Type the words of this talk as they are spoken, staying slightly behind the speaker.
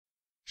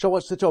So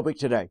what's the topic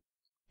today?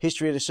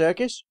 History of the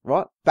circus,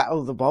 right? Battle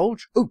of the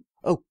Bulge?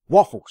 Oh,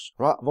 waffles,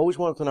 right? I've always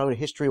wanted to know the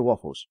history of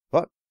waffles,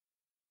 right?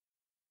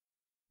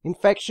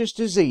 Infectious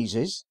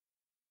diseases?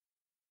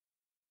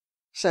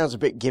 Sounds a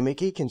bit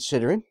gimmicky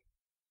considering.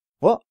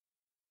 What?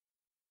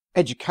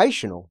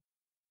 Educational?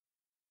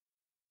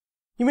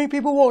 You mean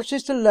people watch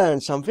this to learn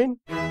something?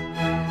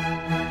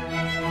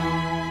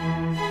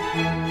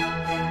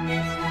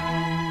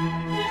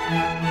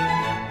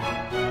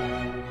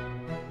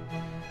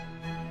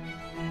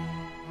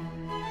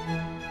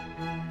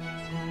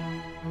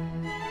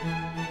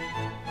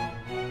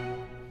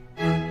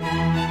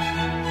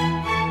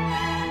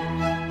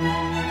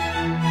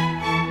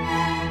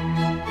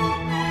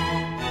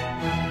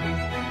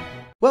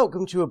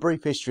 Welcome to A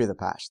Brief History of the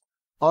Past.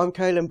 I'm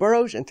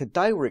Kaelan and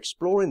today we're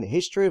exploring the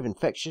history of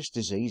infectious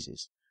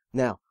diseases.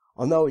 Now,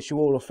 I know what you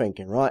all are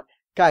thinking, right?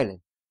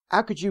 Kaelan,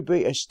 how could you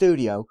be at a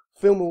studio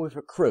filming with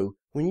a crew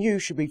when you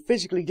should be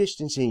physically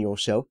distancing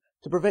yourself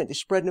to prevent the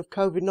spreading of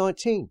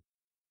COVID-19?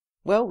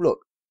 Well, look,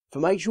 if it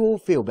makes you all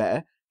feel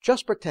better,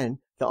 just pretend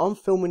that I'm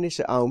filming this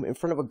at home in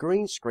front of a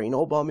green screen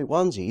all by me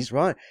onesies,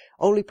 right?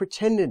 Only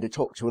pretending to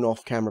talk to an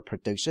off-camera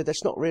producer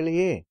that's not really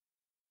here.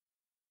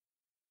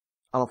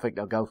 I don't think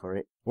they'll go for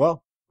it.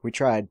 Well, we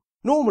tried.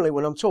 Normally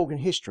when I'm talking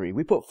history,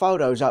 we put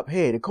photos up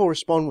here to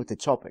correspond with the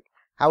topic.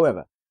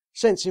 However,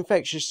 since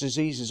infectious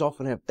diseases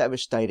often have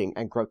devastating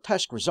and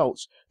grotesque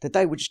results,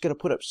 today we're just going to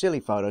put up silly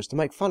photos to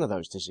make fun of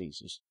those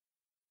diseases.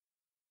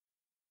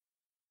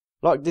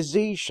 Like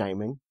disease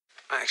shaming.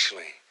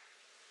 Actually,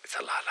 it's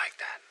a lot like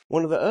that.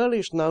 One of the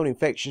earliest known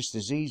infectious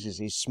diseases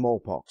is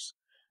smallpox.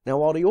 Now,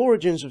 while the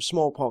origins of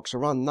smallpox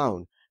are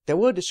unknown, there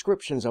were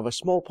descriptions of a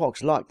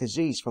smallpox-like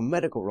disease from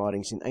medical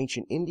writings in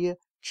ancient India,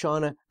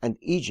 China, and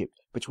Egypt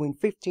between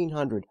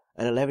 1500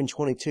 and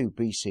 1122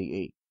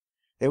 BCE.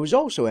 There was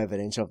also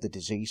evidence of the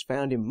disease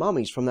found in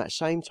mummies from that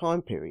same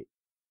time period.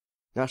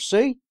 Now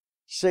see,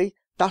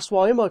 that's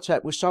why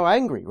Imhotep was so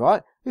angry,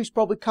 right? He was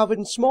probably covered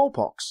in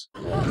smallpox.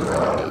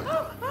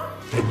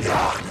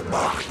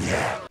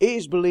 It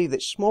is believed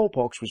that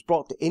smallpox was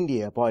brought to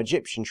India by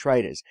Egyptian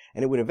traders,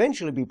 and it would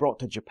eventually be brought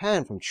to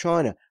Japan from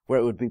China, where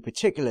it would be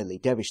particularly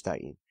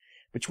devastating.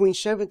 Between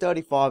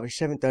 735 and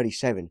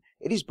 737,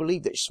 it is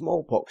believed that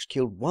smallpox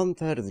killed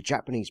 1/3 of the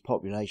Japanese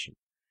population.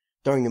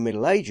 During the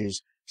Middle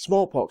Ages,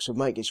 smallpox would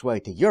make its way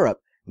to Europe,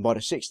 and by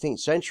the 16th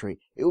century,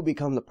 it would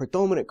become the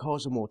predominant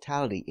cause of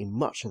mortality in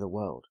much of the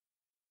world.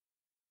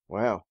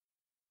 Wow.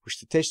 With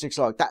statistics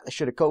like that, they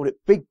should have called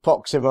it big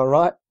pox, am I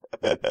right?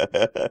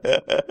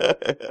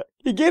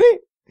 You get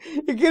it?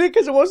 You get it?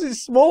 Because it wasn't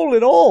small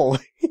at all.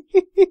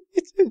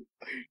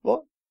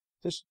 What?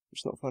 It's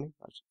not funny?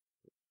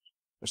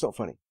 It's not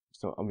funny.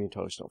 I'm being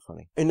told it's not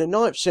funny. In the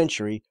 9th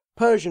century,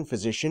 Persian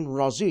physician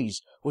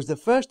Raziz was the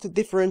first to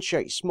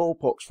differentiate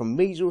smallpox from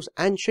measles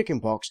and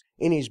chickenpox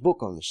in his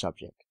book on the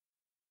subject.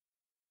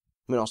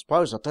 I mean, I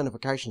suppose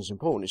identification is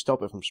important to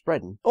stop it from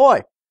spreading.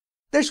 Oi!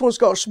 This one's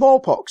got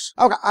smallpox.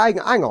 Okay,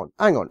 hang on.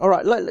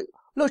 Alright,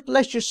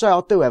 let's just say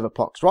I do have a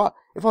pox, right?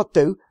 If I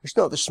do, it's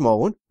not the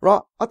small one,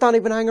 right? I don't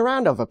even hang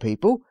around other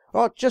people,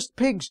 right? Just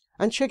pigs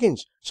and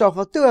chickens. So if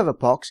I do have a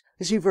pox,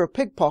 it's either a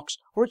pig pox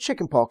or a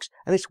chicken pox,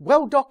 and it's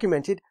well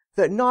documented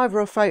that neither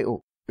are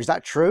fatal. Is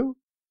that true?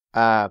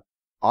 I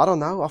don't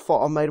know. I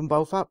thought I made them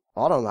both up.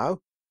 I don't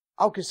know.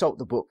 I'll consult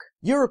the book.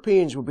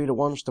 Europeans would be the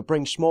ones to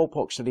bring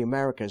smallpox to the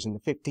Americas in the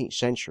 15th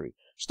century,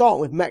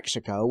 starting with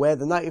Mexico, where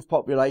the native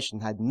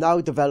population had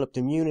no developed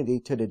immunity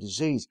to the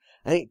disease,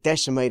 and it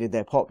decimated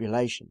their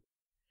population.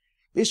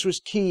 This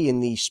was key in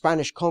the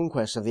Spanish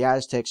conquest of the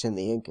Aztecs and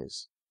the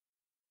Incas.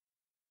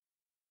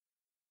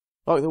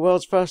 Like the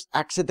world's first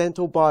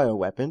accidental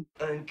bioweapon.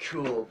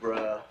 Uncool,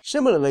 bruh.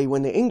 Similarly,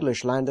 when the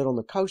English landed on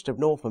the coast of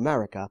North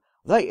America,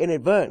 they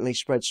inadvertently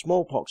spread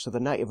smallpox to the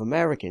Native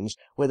Americans,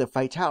 where the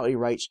fatality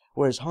rates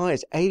were as high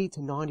as 80 to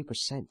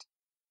 90%.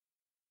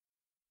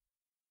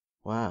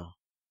 Wow.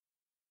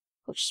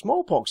 Look,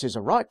 smallpox is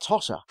a right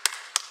tosser.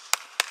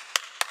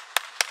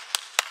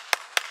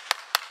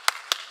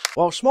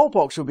 While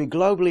smallpox would be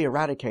globally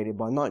eradicated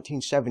by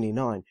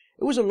 1979,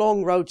 it was a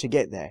long road to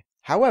get there.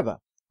 However,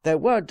 there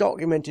were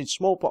documented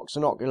smallpox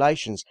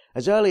inoculations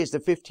as early as the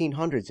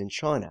 1500s in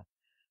China.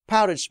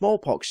 Powdered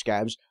smallpox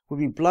scabs would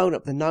be blown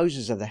up the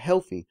noses of the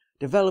healthy,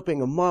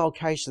 developing a mild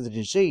case of the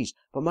disease,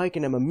 but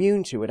making them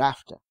immune to it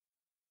after.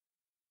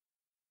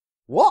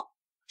 What?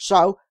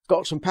 So,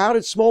 got some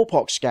powdered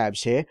smallpox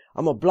scabs here.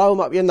 I'm gonna blow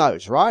them up your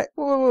nose, right?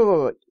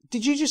 Wait.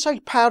 Did you just say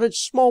powdered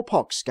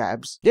smallpox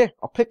scabs? Yeah,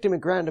 I picked them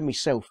and ground them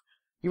myself.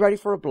 You ready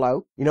for a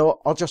blow? You know what?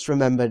 I just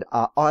remembered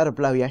I had a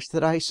blow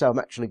yesterday, so I'm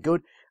actually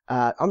good.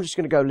 I'm just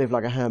going to go live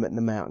like a hermit in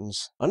the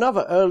mountains.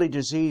 Another early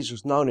disease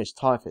was known as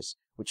typhus,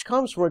 which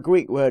comes from a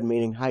Greek word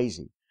meaning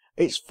hazy.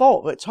 It's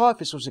thought that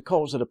typhus was the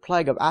cause of the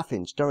plague of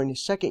Athens during the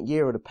second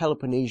year of the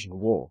Peloponnesian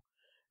War.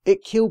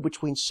 It killed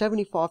between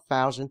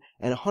 75,000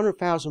 and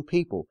 100,000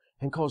 people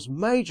and caused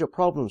major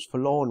problems for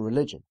law and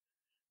religion.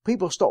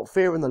 People stopped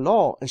fearing the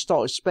law and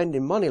started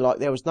spending money like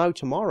there was no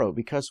tomorrow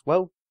because,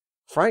 well,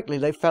 frankly,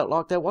 they felt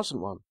like there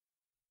wasn't one.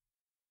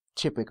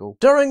 Typical.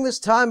 During this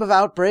time of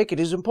outbreak, it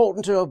is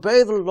important to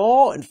obey the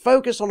law and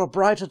focus on a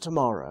brighter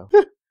tomorrow.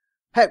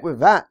 Heck with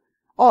that.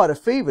 I had a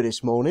fever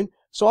this morning,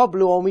 so I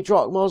blew all me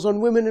drachmas on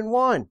women and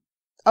wine.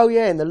 Oh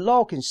yeah, and the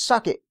law can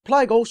suck it.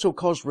 Plague also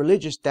caused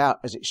religious doubt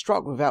as it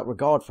struck without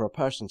regard for a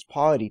person's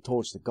piety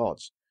towards the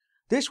gods.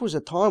 This was a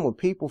time when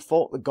people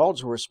thought the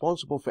gods were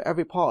responsible for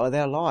every part of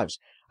their lives,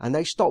 and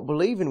they stopped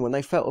believing when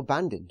they felt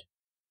abandoned.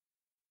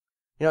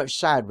 You know, it's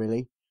sad,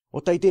 really.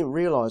 What they didn't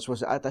realise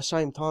was that at the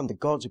same time the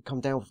gods had come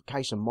down with a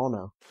case of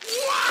mono.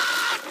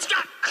 What?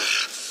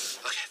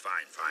 Okay,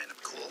 fine, I'm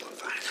cool, I'm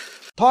fine.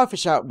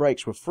 Typhus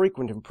outbreaks were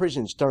frequent in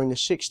prisons during the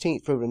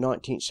 16th through the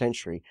 19th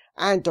century,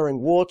 and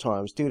during war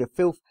times due to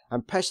filth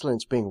and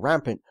pestilence being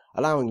rampant,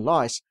 allowing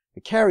lice,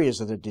 the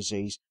carriers of the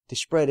disease, to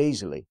spread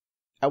easily.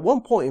 At one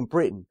point in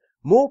Britain,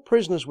 more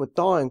prisoners were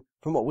dying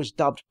from what was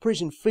dubbed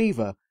prison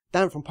fever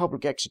than from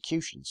public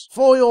executions.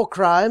 For your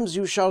crimes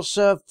you shall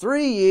serve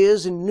 3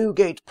 years in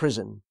Newgate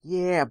Prison.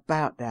 Yeah,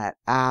 about that.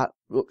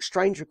 Look,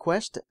 strange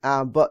request,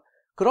 but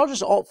could I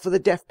just opt for the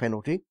death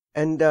penalty?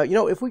 And,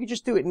 if we could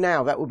just do it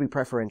now, that would be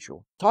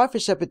preferential.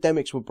 Typhus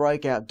epidemics would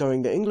break out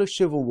during the English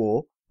Civil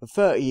War, the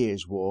 30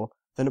 Years' War,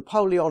 the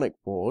Napoleonic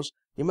Wars,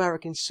 the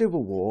American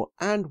Civil War,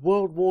 and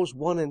World Wars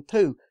I and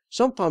II,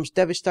 sometimes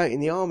devastating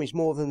the armies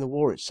more than the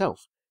war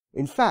itself.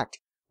 In fact,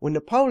 when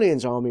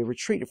Napoleon's army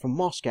retreated from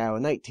Moscow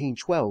in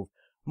 1812,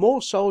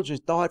 more soldiers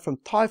died from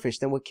typhus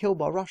than were killed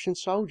by Russian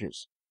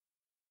soldiers.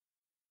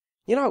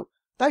 You know,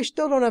 they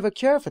still don't have a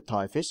cure for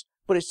typhus,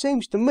 but it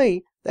seems to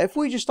me that if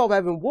we just stop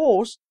having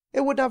wars,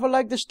 it wouldn't have a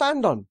leg to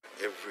stand on.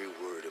 Every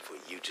word of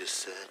what you just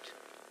said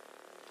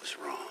was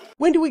wrong.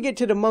 When do we get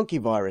to the monkey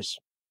virus?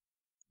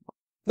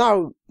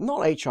 No,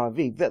 not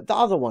HIV, the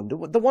other one,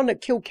 the one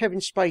that killed Kevin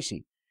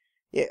Spacey.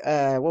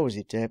 Yeah, what was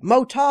it?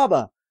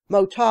 Motaba,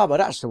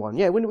 that's the one.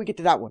 Yeah, when do we get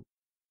to that one?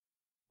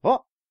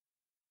 What?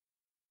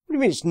 What do you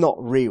mean it's not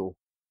real?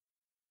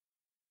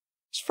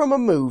 It's from a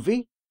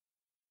movie.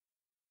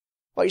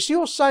 Wait, so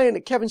you're saying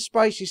that Kevin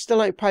Spacey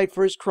still ain't paid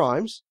for his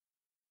crimes?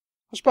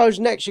 I suppose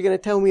next you're going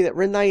to tell me that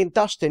Renee and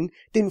Dustin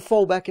didn't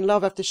fall back in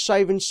love after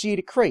saving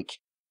Cedar Creek.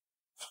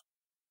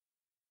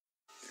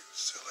 You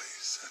silly,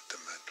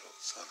 sentimental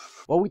son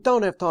of a... Well, we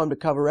don't have time to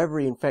cover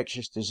every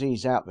infectious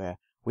disease out there.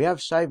 We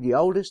have saved the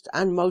oldest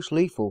and most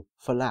lethal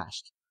for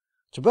last.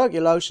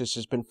 Tuberculosis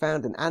has been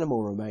found in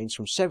animal remains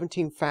from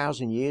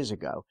 17,000 years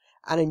ago,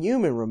 and in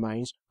human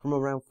remains from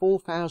around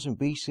 4000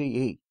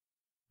 BCE.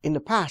 In the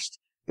past,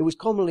 it was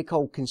commonly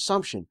called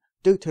consumption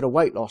due to the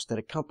weight loss that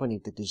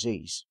accompanied the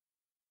disease.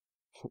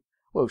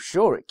 Well,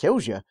 sure, it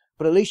kills you,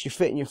 but at least you're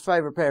fitting your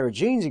favourite pair of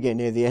jeans again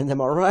near the end,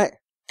 am I right?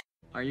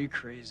 Are you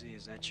crazy?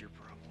 Is that your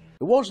problem?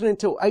 It wasn't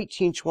until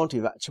 1820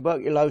 that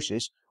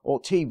tuberculosis,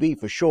 or TB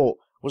for short,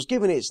 was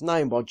given its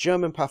name by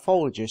German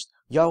pathologist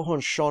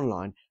Johann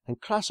Schonlein and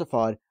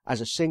classified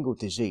as a single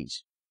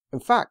disease. In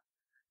fact,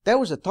 there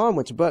was a time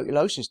when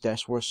tuberculosis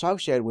deaths were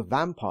associated with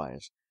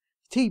vampires.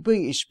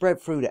 TB is spread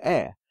through the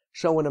air,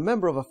 so when a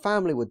member of a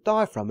family would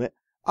die from it,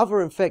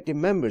 other infected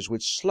members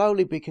would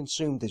slowly be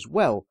consumed as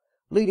well,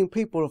 leading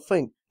people to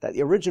think that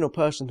the original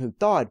person who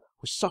died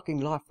was sucking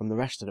life from the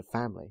rest of the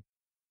family.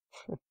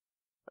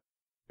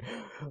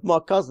 My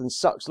cousin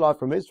sucks life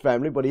from his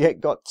family, but he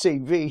ain't got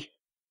TB.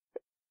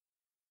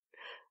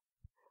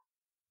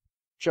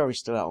 Jury's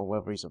still out on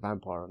whether he's a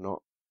vampire or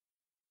not.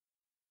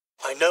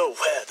 I know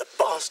where the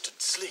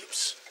bastard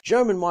sleeps.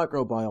 German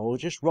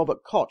microbiologist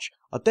Robert Koch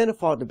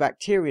identified the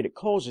bacteria that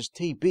causes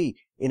TB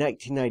in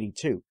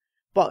 1882,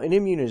 but an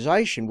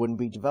immunization wouldn't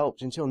be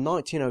developed until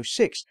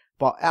 1906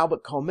 by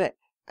Albert Calmette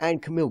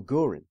and Camille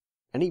Guerin,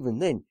 and even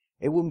then,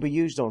 it wouldn't be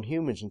used on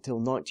humans until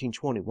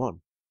 1921.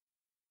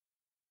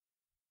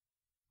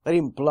 They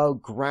didn't blow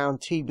ground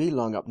TB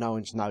lung up no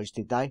one's nose,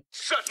 did they?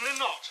 Certainly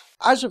not.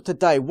 As of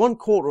today,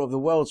 1/4 of the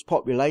world's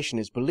population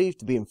is believed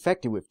to be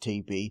infected with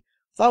TB,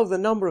 though the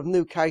number of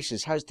new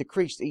cases has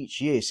decreased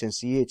each year since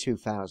the year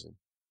 2000.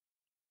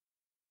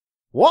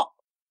 What?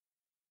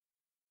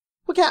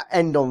 We can't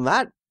end on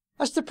that.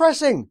 That's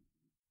depressing.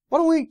 Why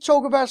don't we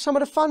talk about some of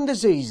the fun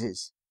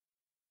diseases?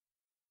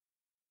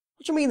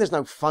 What do you mean there's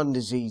no fun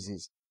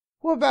diseases?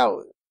 What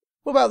about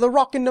the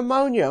rockin'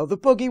 pneumonia or the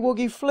boogie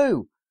woogie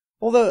flu?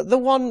 Or the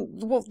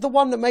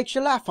one that makes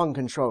you laugh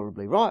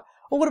uncontrollably, right?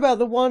 Or what about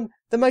the one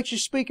that makes you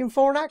speak in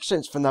foreign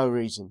accents for no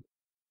reason?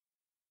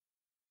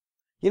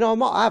 You know, I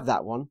might have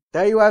that one.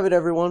 There you have it,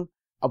 everyone.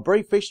 A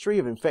brief history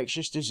of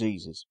infectious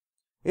diseases.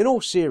 In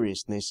all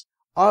seriousness,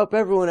 I hope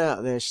everyone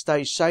out there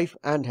stays safe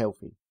and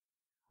healthy.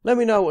 Let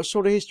me know what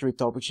sort of history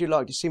topics you'd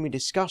like to see me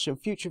discuss in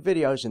future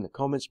videos in the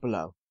comments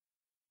below.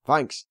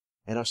 Thanks,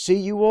 and I'll see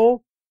you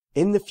all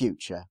in the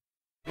future.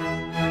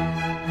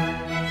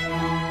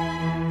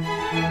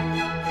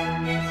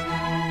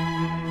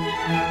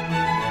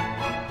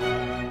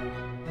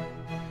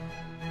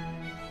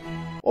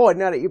 Oh,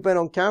 now that you've been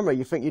on camera,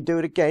 you think you'd do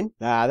it again?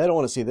 Nah, they don't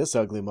want to see this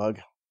ugly mug.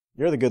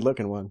 You're the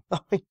good-looking one.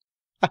 Do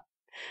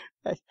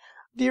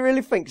you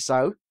really think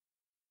so?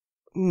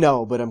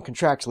 No, but I'm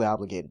contractually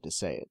obligated to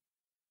say it.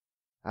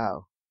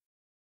 Oh.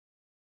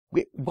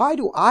 Why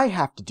do I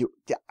have to do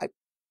it?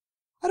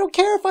 I don't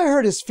care if I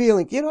hurt his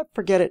feelings. You know what?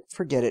 Forget it.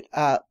 Forget it.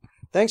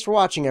 Thanks for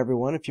watching,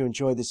 everyone. If you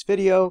enjoyed this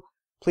video,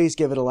 please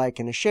give it a like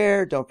and a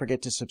share. Don't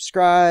forget to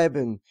subscribe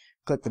and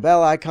click the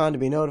bell icon to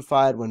be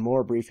notified when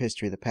more Brief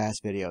History of the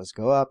Past videos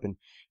go up. And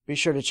be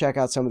sure to check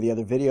out some of the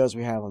other videos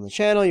we have on the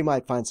channel. You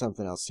might find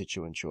something else that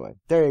you enjoy.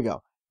 There you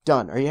go.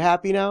 Done. Are you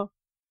happy now?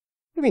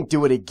 What do you mean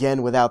do it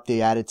again without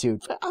the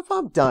attitude?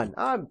 I'm done.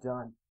 I'm done.